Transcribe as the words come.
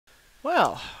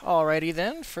Well, alrighty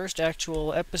then. First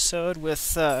actual episode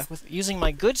with using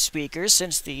my good speakers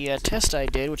since the test I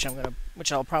did,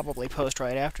 which I'll probably post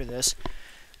right after this,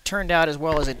 turned out as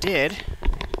well as it did.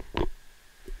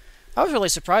 I was really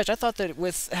surprised. I thought that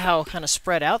with how kind of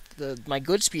spread out my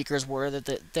good speakers were,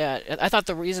 that I thought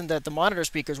the reason that the monitor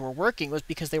speakers were working was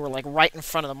because they were like right in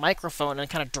front of the microphone and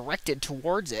kind of directed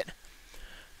towards it.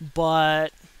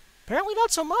 But apparently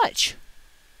not so much.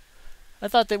 I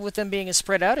thought that with them being as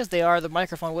spread out as they are, the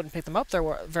microphone wouldn't pick them up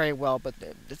there very well, but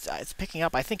it's picking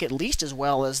up, I think, at least as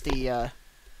well as the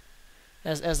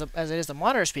as it is the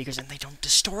monitor speakers, and they don't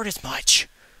distort as much.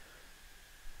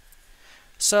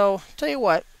 So, tell you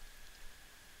what,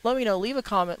 let me know. Leave a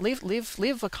comment. Leave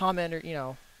a comment, or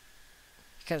kind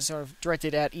of sort of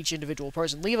directed at each individual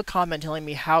person. Leave a comment telling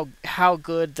me how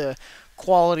good the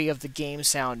quality of the game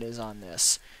sound is on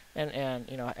this. And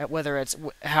whether it's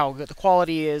how good the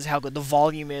quality is, how good the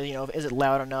volume is, is it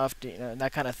loud enough,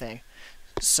 that kind of thing.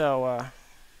 So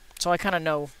I kind of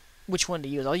know which one to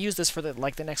use. I'll use this for the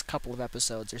next couple of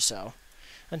episodes or so,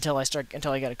 until I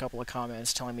get a couple of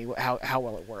comments telling me how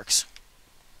well it works.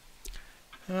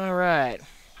 All right.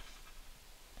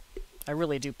 I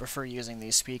really do prefer using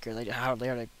these speakers.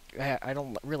 I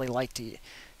don't really like the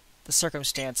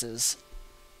circumstances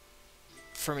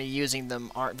for me using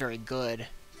them aren't very good.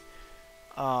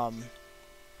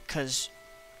 Because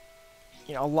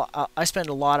I spend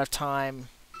a lot of time,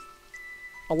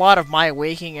 a lot of my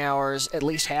waking hours, at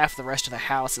least half the rest of the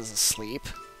house is asleep.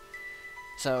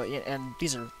 So, and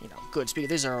these are good speakers.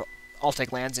 These are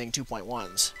Altec Lansing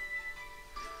 2.1s,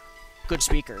 good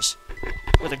speakers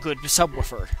with a good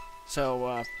subwoofer.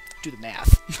 So do the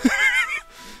math.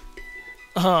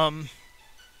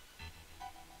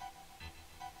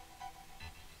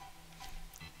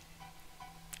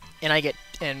 And I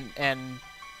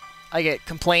get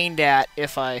complained at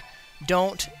if I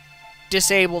don't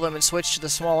disable them and switch to the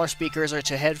smaller speakers or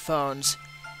to headphones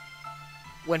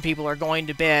when people are going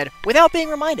to bed without being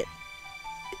reminded.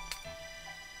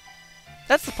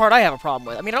 That's the part I have a problem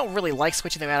with. I mean, I don't really like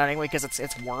switching them out anyway because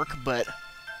it's work, but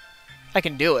I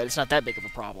can do it. It's not that big of a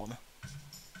problem.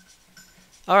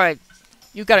 Alright,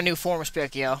 you've got a new form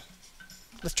spec, yo.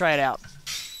 Let's try it out.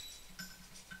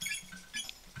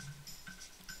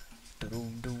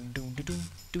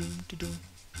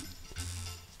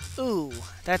 Ooh,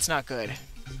 that's not good.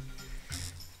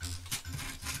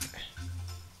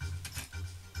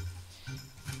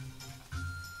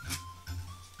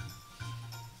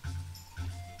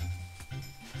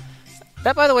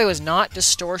 That, by the way, was not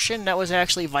distortion. That was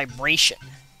actually vibration.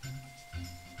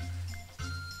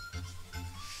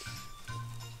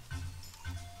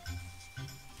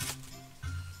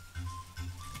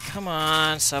 Come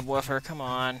on, subwoofer, come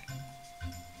on.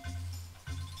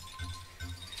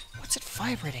 What's it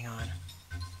vibrating on?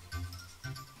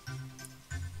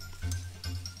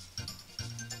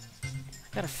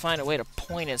 I gotta find a way to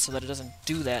point it so that it doesn't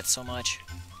do that so much.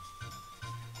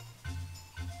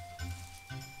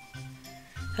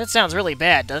 That sounds really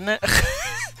bad, doesn't it?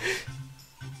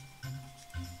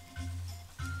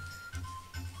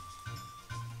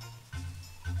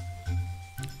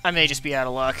 I may just be out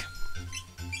of luck.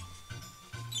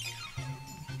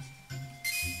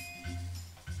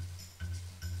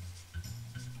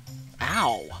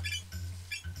 Ow!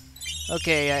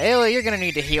 Okay, Ayla, you're gonna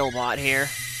need to heal bot here.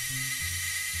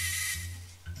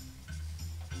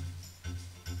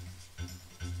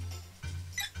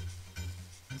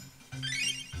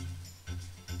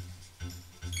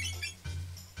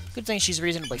 Good thing she's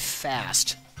reasonably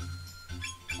fast.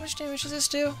 How much damage does this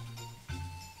do?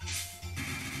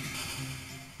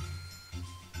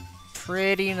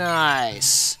 Pretty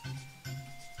nice.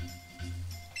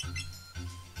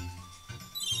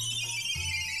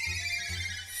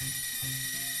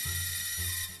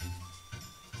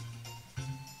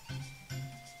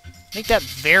 Make that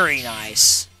very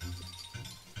nice.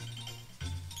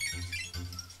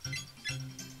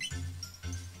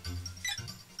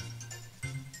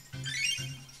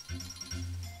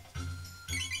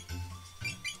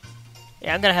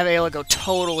 Yeah, I'm gonna have Ayla go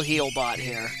total heal bot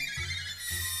here.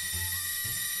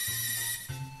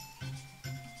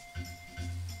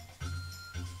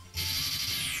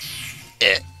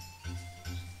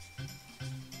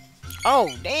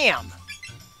 Oh, damn!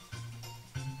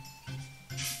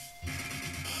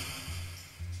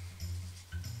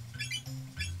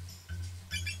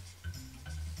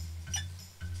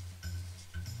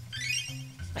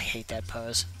 I hate that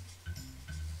pose.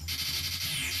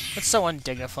 It's so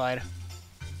undignified.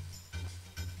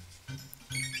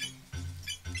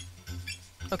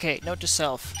 Okay, note to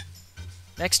self.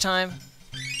 Next time,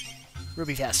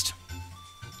 Ruby Vest.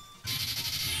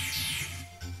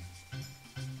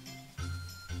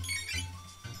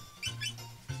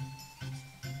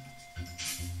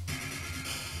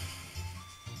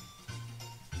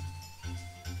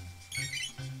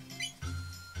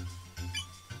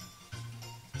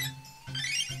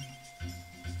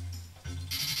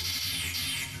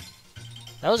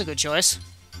 That was a good choice.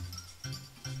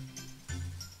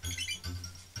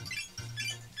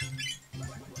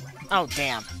 Oh,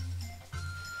 damn.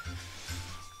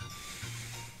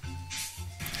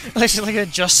 Like, she like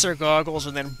adjusts her goggles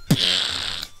and then...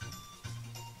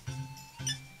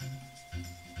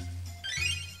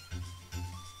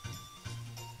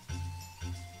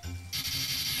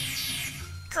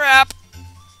 Crap!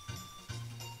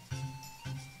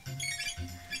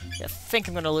 I think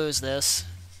I'm gonna lose this.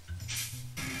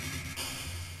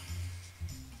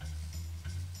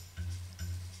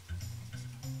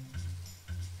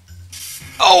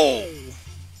 Oh!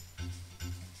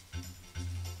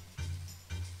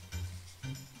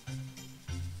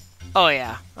 Oh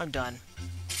yeah, I'm done.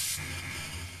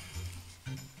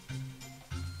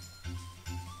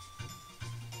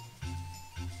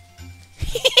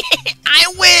 I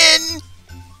win!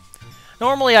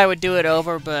 Normally I would do it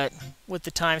over, but with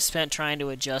the time spent trying to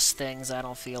adjust things, I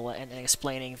don't feel like, and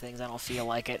explaining things, I don't feel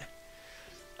like it.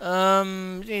 Where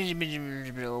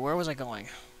was I going?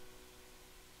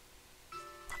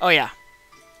 Oh yeah.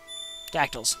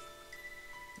 Dactyls.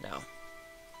 No.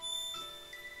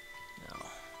 No.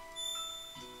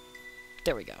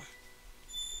 There we go.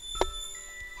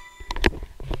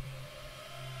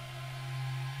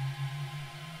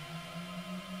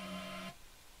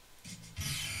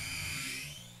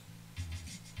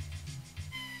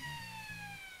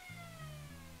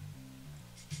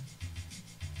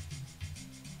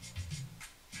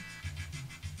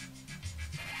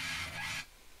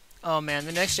 Oh man,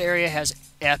 the next area has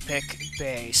epic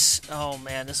bass. Oh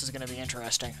man, this is gonna be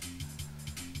interesting.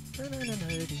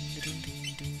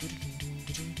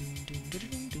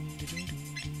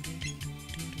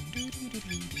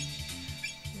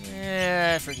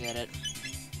 Forget it.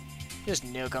 Just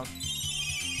nuke them.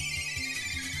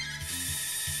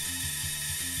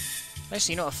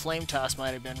 Actually, you know, a flame toss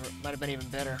might have been even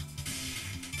better.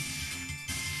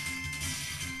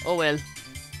 Oh well.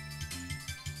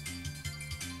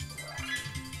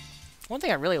 One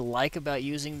thing I really like about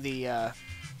using the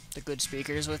good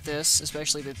speakers with this,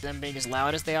 especially with them being as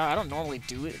loud as they are, I don't normally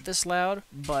do it this loud,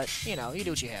 but, you know, you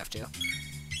do what you have to.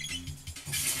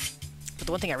 But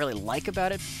the one thing I really like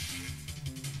about it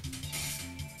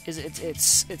is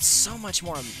it's so much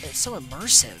more, it's so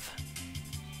immersive.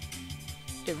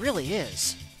 It really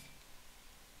is.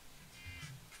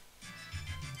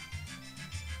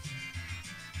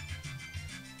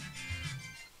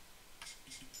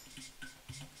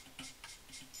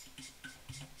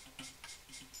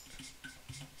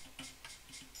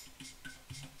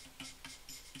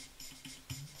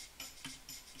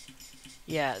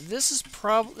 Yeah, this is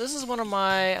one of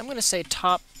my, I'm gonna say,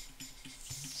 top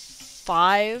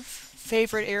 5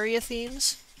 favorite area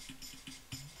themes.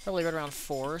 Probably right around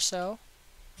 4 or so.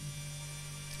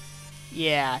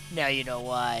 Yeah, now you know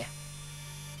why.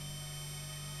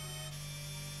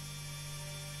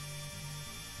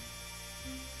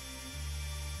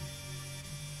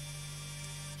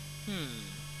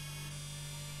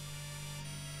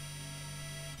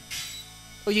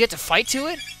 Oh, you get to fight to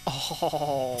it?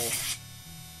 Oh.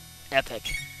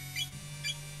 Epic.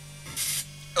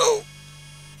 Oh!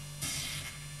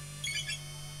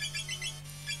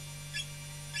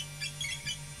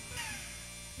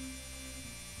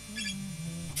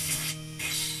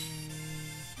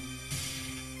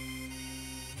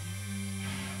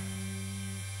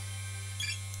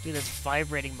 Dude, that's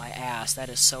vibrating my ass. That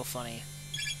is so funny.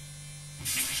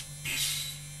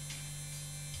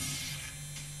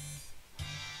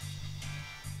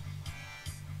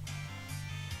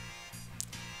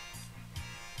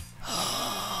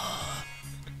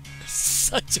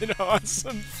 Such an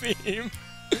awesome theme.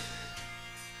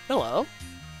 Hello.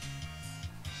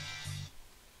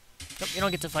 Nope, you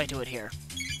don't get to fight to it here.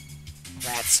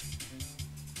 Rats.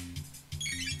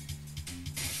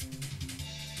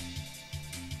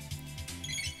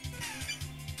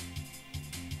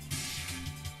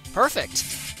 Perfect.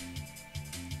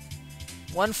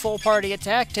 One full party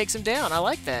attack takes him down. I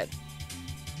like that.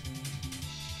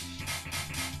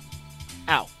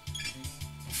 Ow.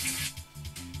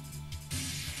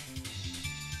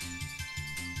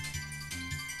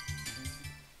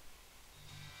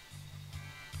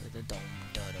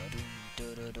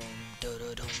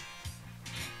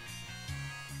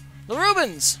 The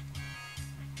Rubens!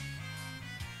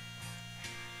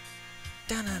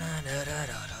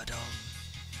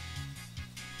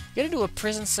 Get into a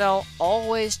prison cell,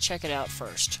 always check it out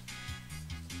first.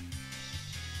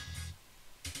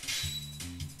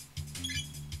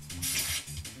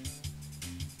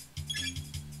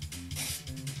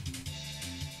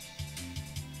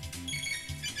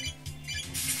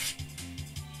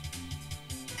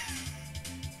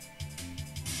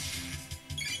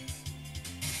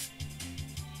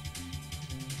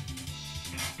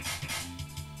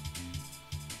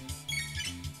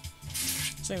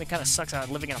 Something that kind of sucks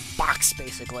out living in a box,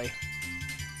 basically.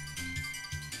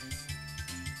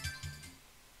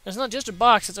 It's not just a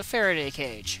box, it's a Faraday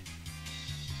cage.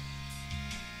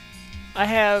 I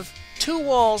have 2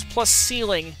 walls plus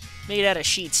ceiling made out of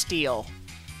sheet steel.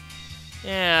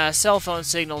 Yeah, cell phone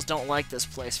signals don't like this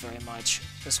place very much.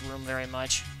 This room very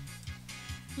much.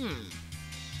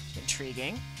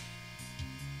 Intriguing.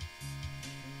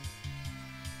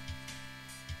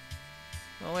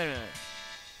 Oh, wait a minute.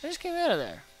 I just came out of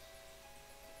there.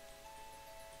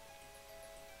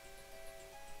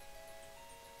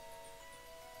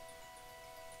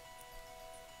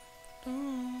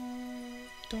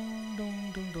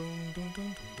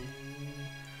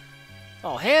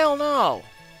 Oh, hell no!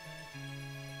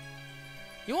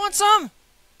 You want some?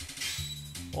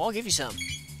 Well, I'll give you some.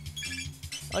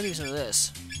 I'll give you some of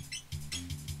this.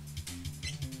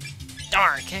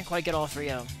 Darn, can't quite get all 3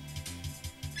 of them.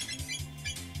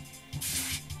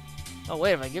 Oh,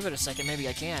 wait, if I give it a second, maybe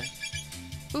I can.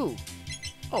 Ooh.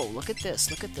 Oh, look at this,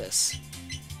 look at this.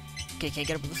 Okay, can't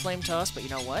get up with the flame toss, but you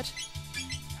know what?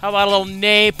 How about a little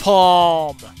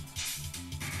napalm?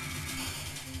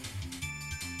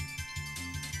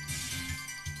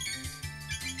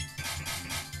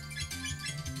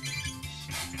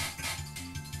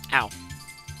 Ow.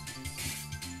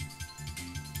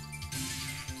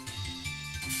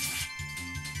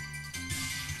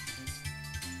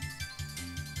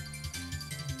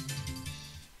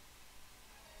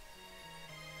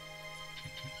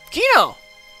 Kino!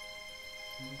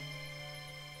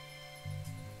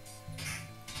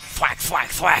 Thwack, thwack,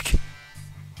 thwack!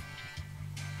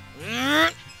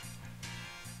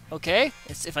 Okay,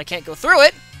 if I can't go through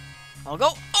it, I'll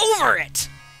go over it!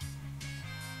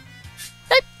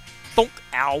 Hey! Bonk!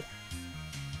 Ow!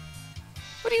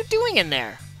 What are you doing in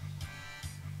there?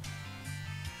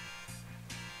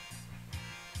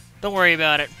 Don't worry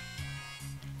about it.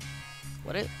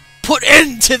 What it? Put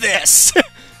into this!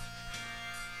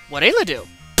 What'd Ayla do?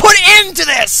 Put into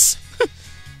this!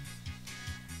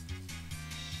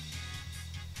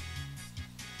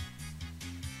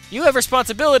 You have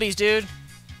responsibilities, dude.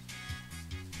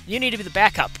 You need to be the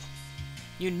backup.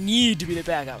 You need to be the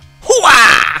backup.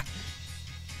 Hooah!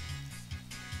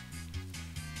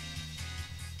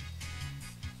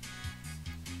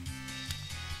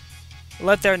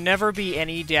 Let there never be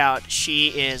any doubt she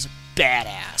is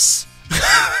badass.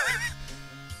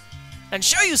 And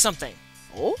show you something.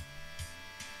 Oh?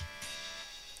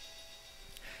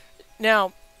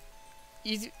 Now,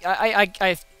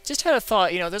 I just had a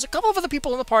thought, you know, there's a couple of other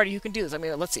people in the party who can do this. I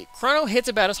mean, let's see. Chrono hits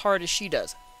about as hard as she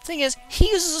does. The thing is, he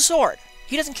uses a sword.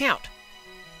 He doesn't count.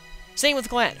 Same with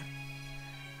Glenn.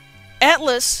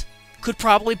 Atlas could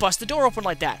probably bust the door open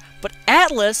like that, but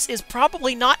Atlas is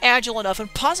probably not agile enough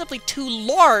and possibly too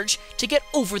large to get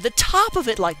over the top of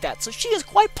it like that. So she is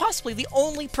quite possibly the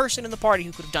only person in the party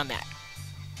who could have done that.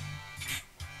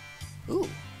 Ooh.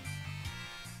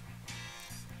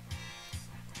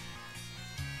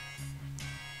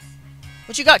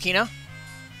 What you got, Kino?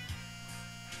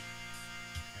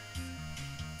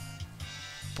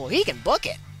 Boy, he can book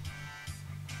it.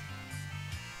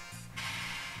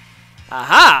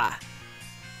 Aha!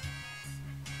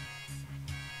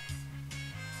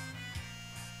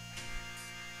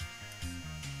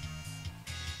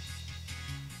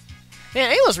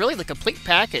 Man, Ayla's really the complete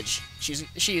package.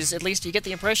 She's at least you get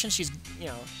the impression she's, you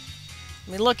know,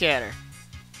 I mean, look at her.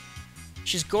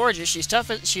 She's gorgeous, she's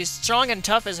tough, she's strong and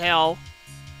tough as hell.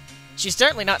 She's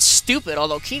certainly not stupid,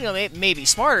 although Kino may be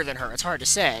smarter than her, it's hard to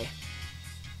say.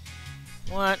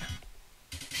 What?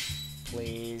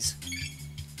 Please.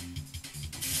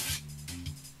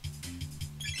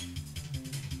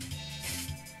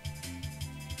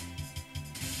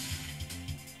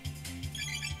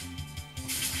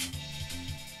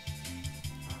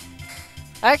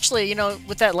 Actually, you know,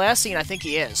 with that last scene, I think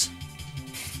he is.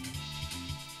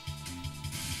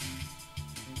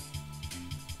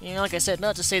 You know, like I said,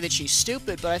 not to say that she's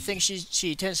stupid, but I think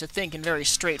she tends to think in very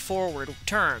straightforward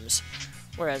terms.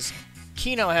 Whereas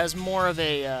Kino has more of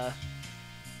a,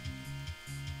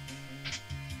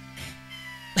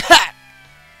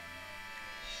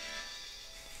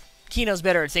 Kino's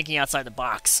better at thinking outside the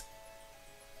box.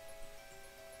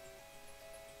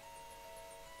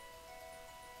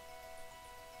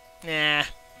 Nah.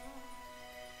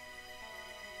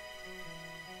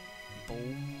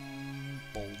 Boom,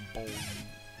 boom, boom.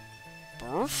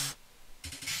 Burf?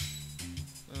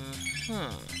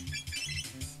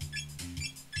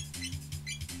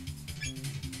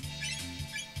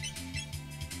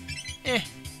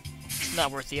 Not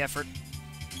worth the effort.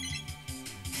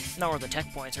 Not worth the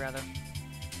tech points, rather.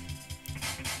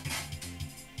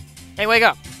 Hey, wake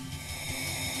up!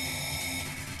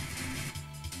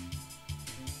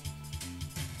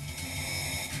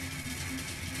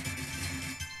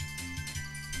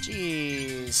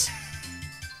 Jeez.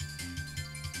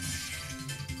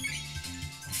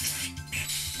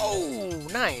 Oh,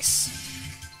 nice.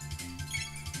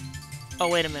 Oh,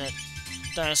 wait a minute.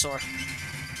 Dinosaur.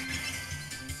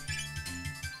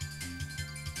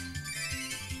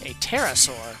 A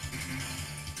pterosaur.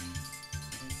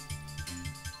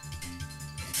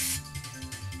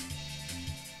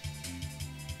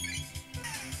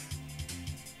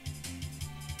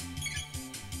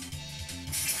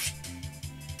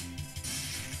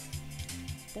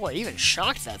 Boy, even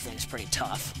shocked that thing's pretty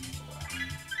tough.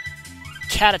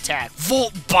 Cat attack.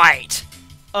 Volt bite!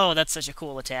 Oh, that's such a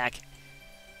cool attack.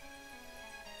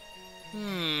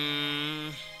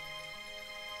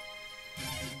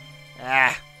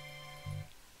 Ah.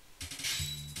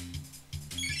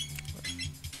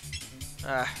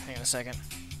 Hang on a second.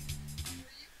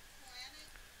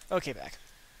 Okay, back.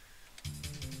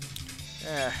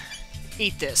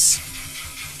 Eat this.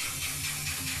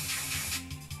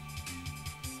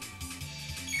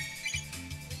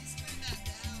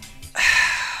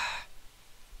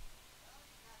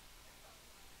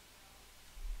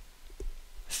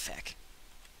 Feck.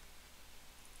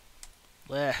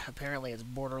 Apparently it's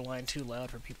borderline too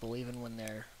loud for people even when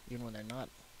they're not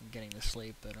getting to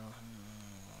sleep, but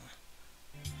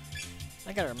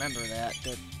I gotta remember that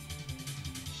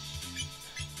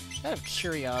out of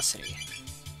curiosity.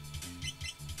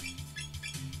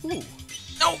 Ooh.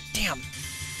 No, damn.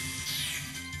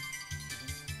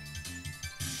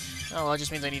 Oh, well, it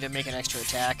just means I need to make an extra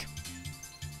attack.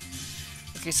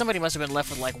 Okay, somebody must have been left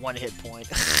with like 1 hit point.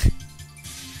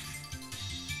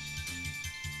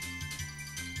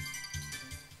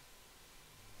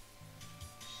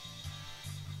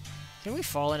 Can we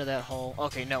fall into that hole?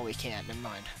 Okay, no, we can't. Never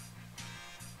mind.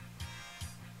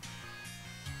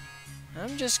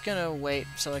 I'm just gonna wait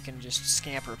so I can just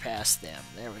scamper past them.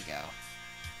 There we go.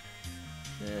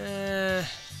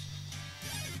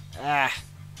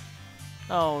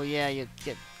 Oh, yeah, you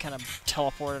get kind of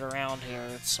teleported around here.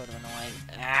 It's sort of annoying.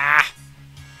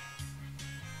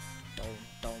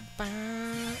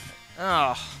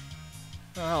 Oh.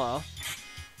 Oh, hello.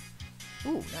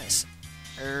 Ooh, nice.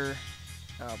 Oh,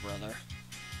 brother.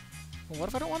 Well, what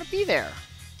if I don't want to be there?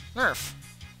 Nerf.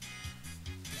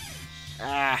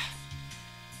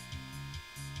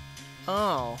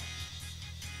 Oh.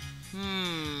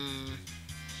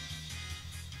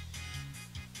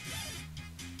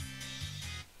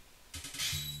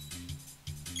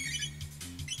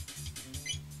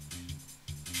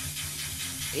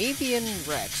 Avian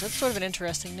Rex. That's sort of an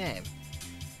interesting name.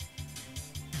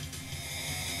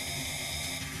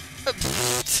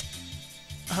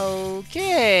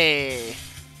 Okay.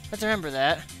 Let's remember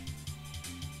that.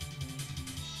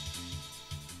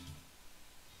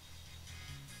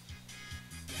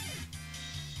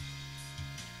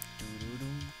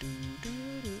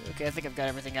 Okay, I think I've got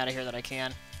everything out of here that I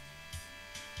can.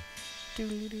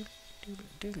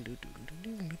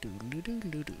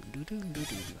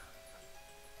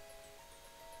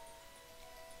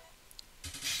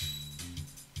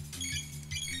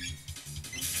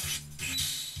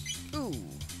 Ooh.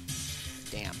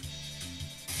 Damn.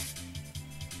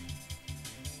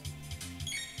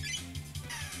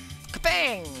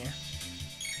 Kabang!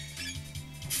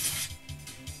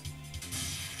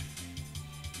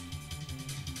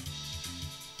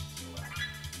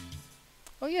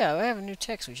 Oh yeah, I have a new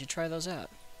text. We should try those out.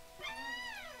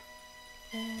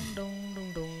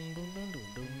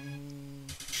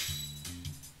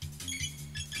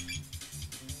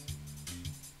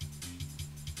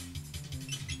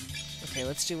 Okay,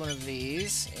 let's do one of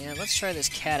these, and let's try this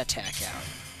cat attack out.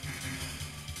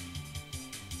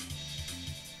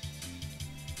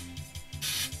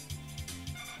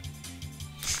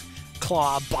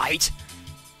 Claw bite!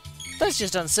 That's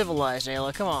just uncivilized,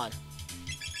 Ayla, come on.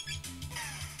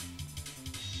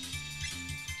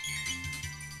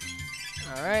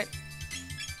 Alright.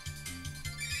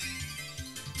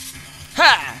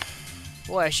 Ha!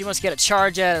 Boy, she must get a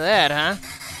charge out of that, huh?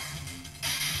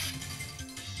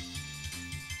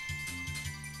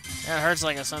 That hurts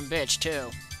like a son bitch,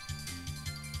 too.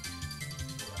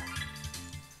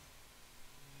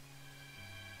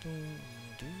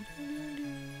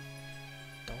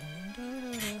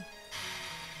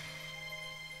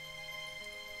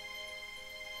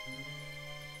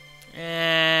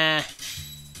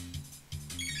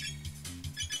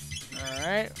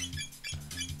 Alright.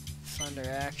 Thunder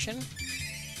action.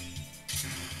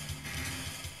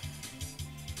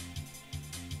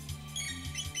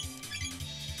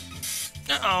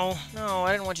 Uh-oh. No,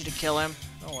 I didn't want you to kill him.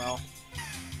 Oh well.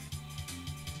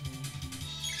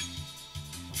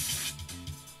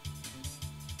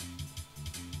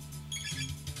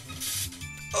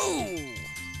 Oh!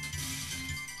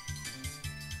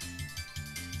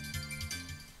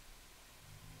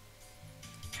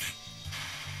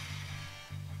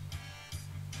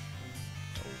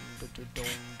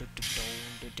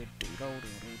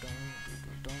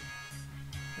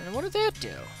 And what did that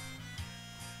do?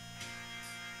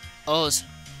 O's.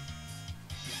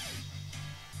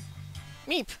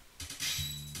 Meep.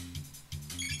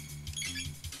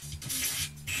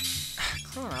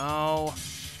 Chrono.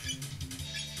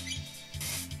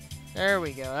 There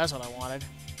we go. That's what I wanted.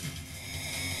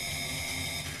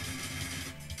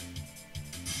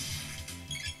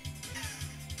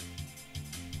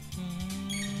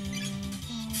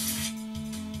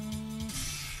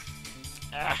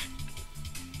 Ah.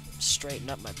 Straighten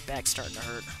up. My back's starting to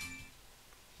hurt.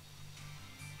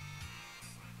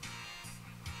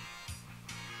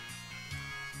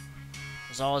 It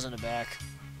was always in the back.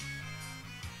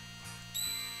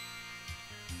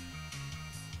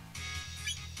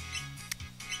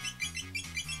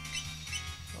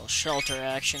 Little shelter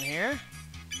action here.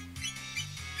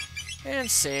 And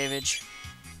savage.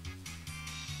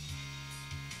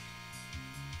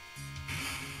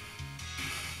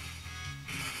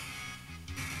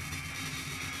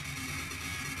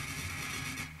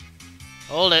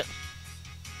 Hold it.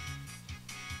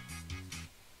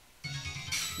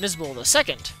 Nizbal the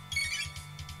second.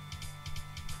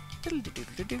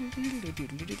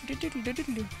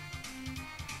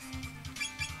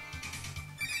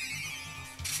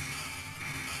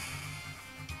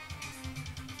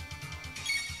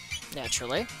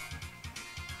 Naturally.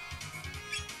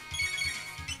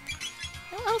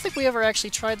 I don't think we ever actually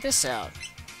tried this out.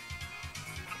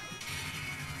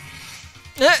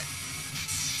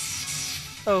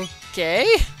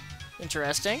 Okay.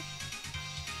 Interesting.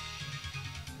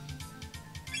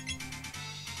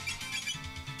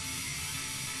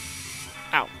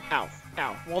 Ow, ow,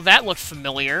 ow. Well, that looked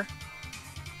familiar.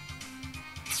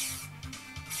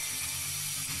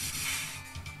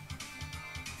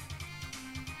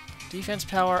 Defense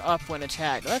power up when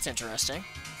attacked. Oh, that's interesting.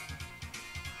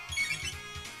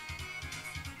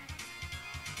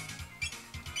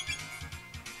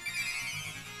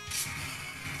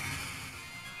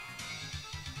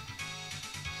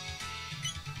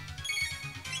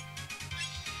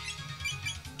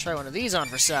 Try one of these on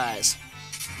for size.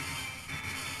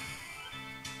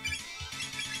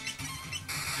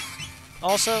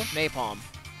 Also, napalm.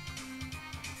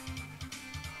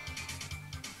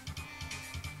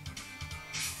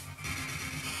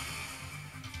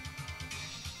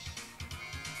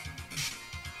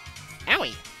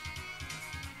 Owie.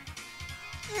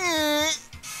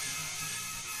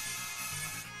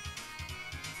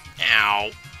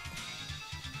 Ow.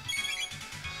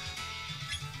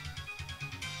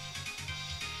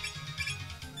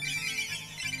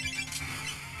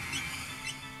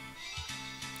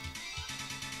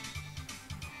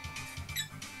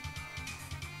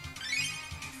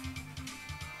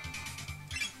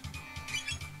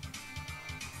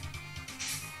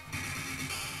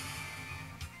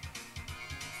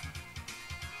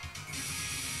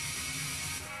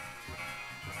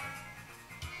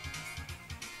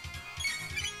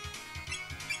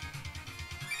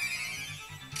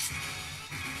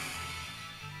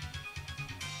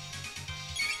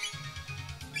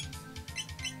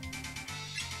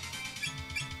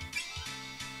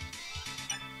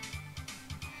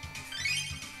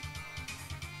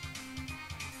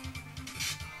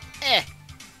 Eh.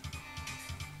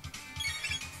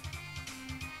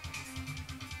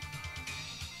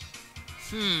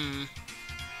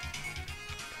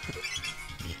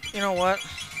 You know what?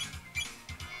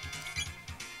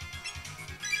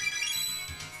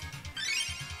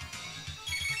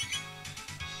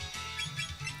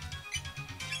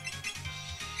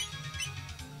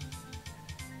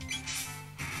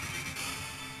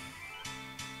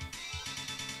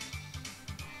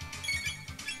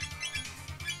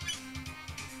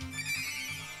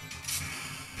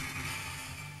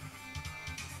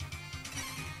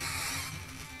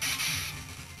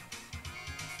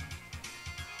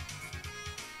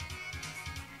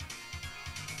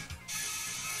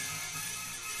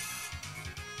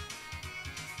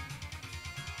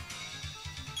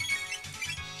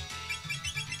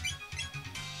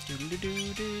 I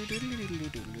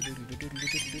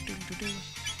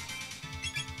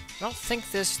don't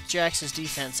think this jacks his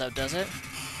defense up, does it?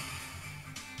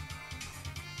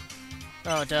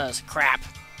 Oh, it does. Crap.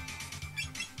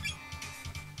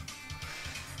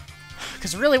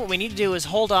 Because really what we need to do is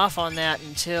hold off on that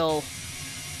until...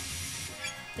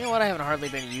 You know what? I haven't hardly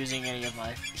been using any of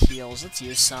my heals. Let's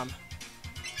use some.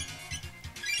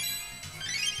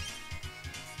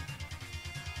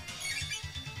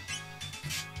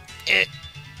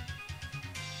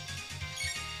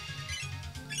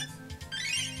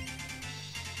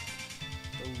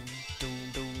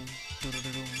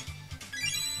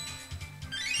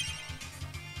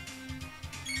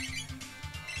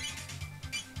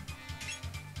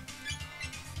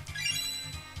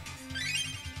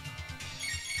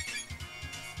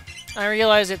 I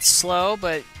realize it's slow,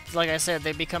 but like I said,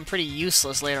 they become pretty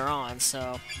useless later on,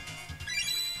 so...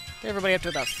 Everybody up to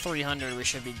about 300, we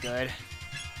should be good.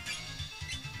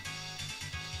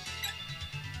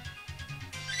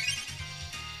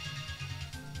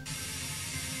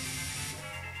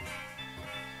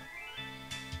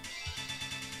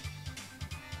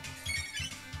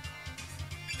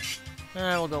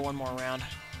 We'll go one more round.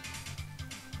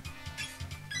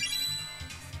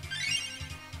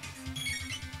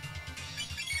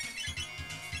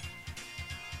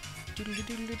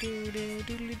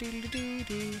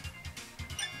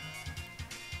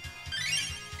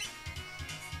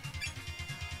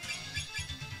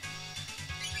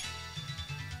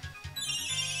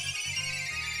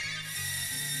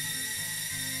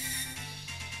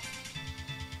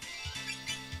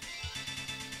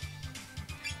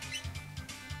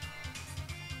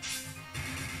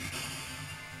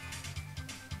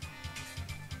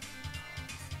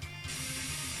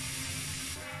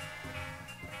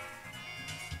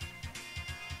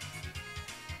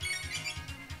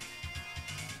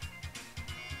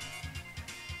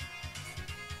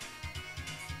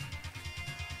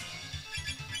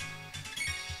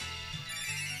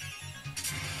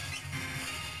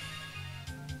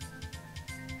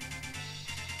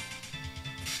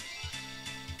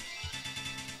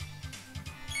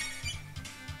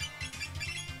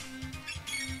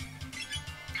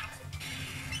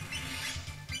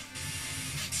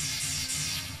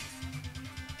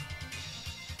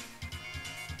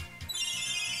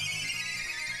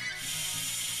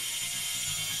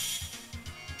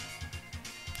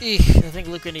 Eek, I think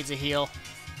Luca needs a heal.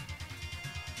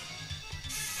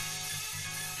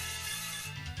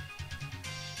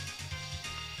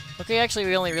 Okay, actually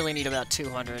we only really need about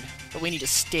 200, but we need to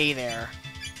stay there.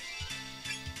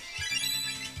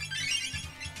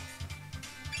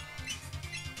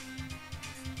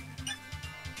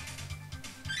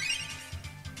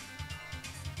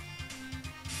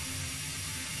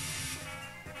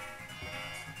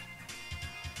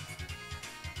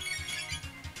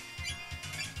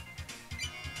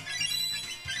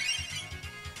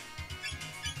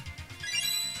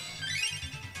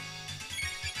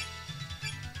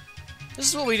 This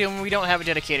is what we do when we don't have a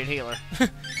dedicated healer.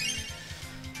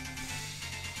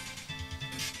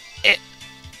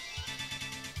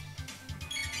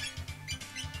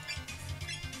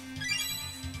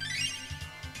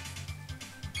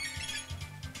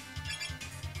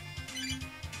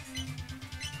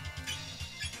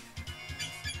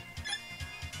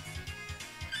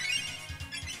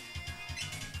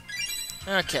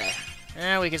 Okay,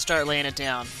 now we can start laying it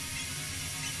down.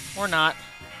 Or not.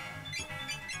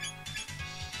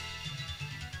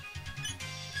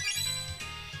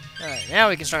 Alright, now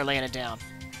we can start laying it down.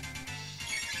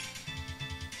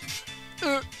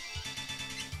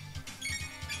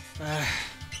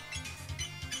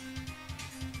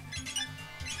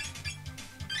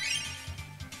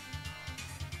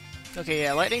 Okay,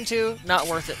 yeah, Lightning 2, not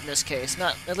worth it in this case.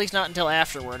 Not, at least not until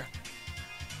afterward.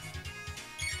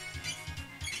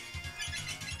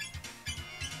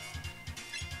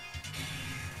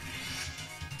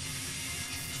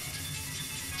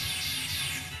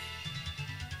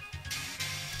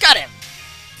 Got him!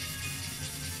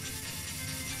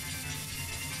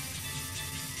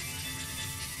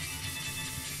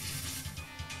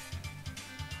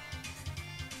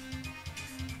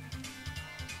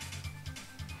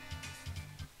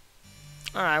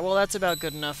 Alright, well that's about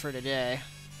good enough for today.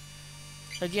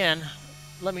 Again,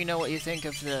 let me know what you think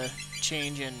of the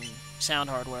change in sound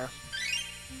hardware.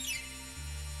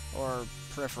 Or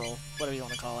peripheral, whatever you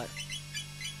want to call it.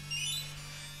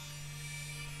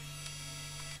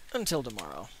 Until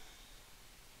tomorrow.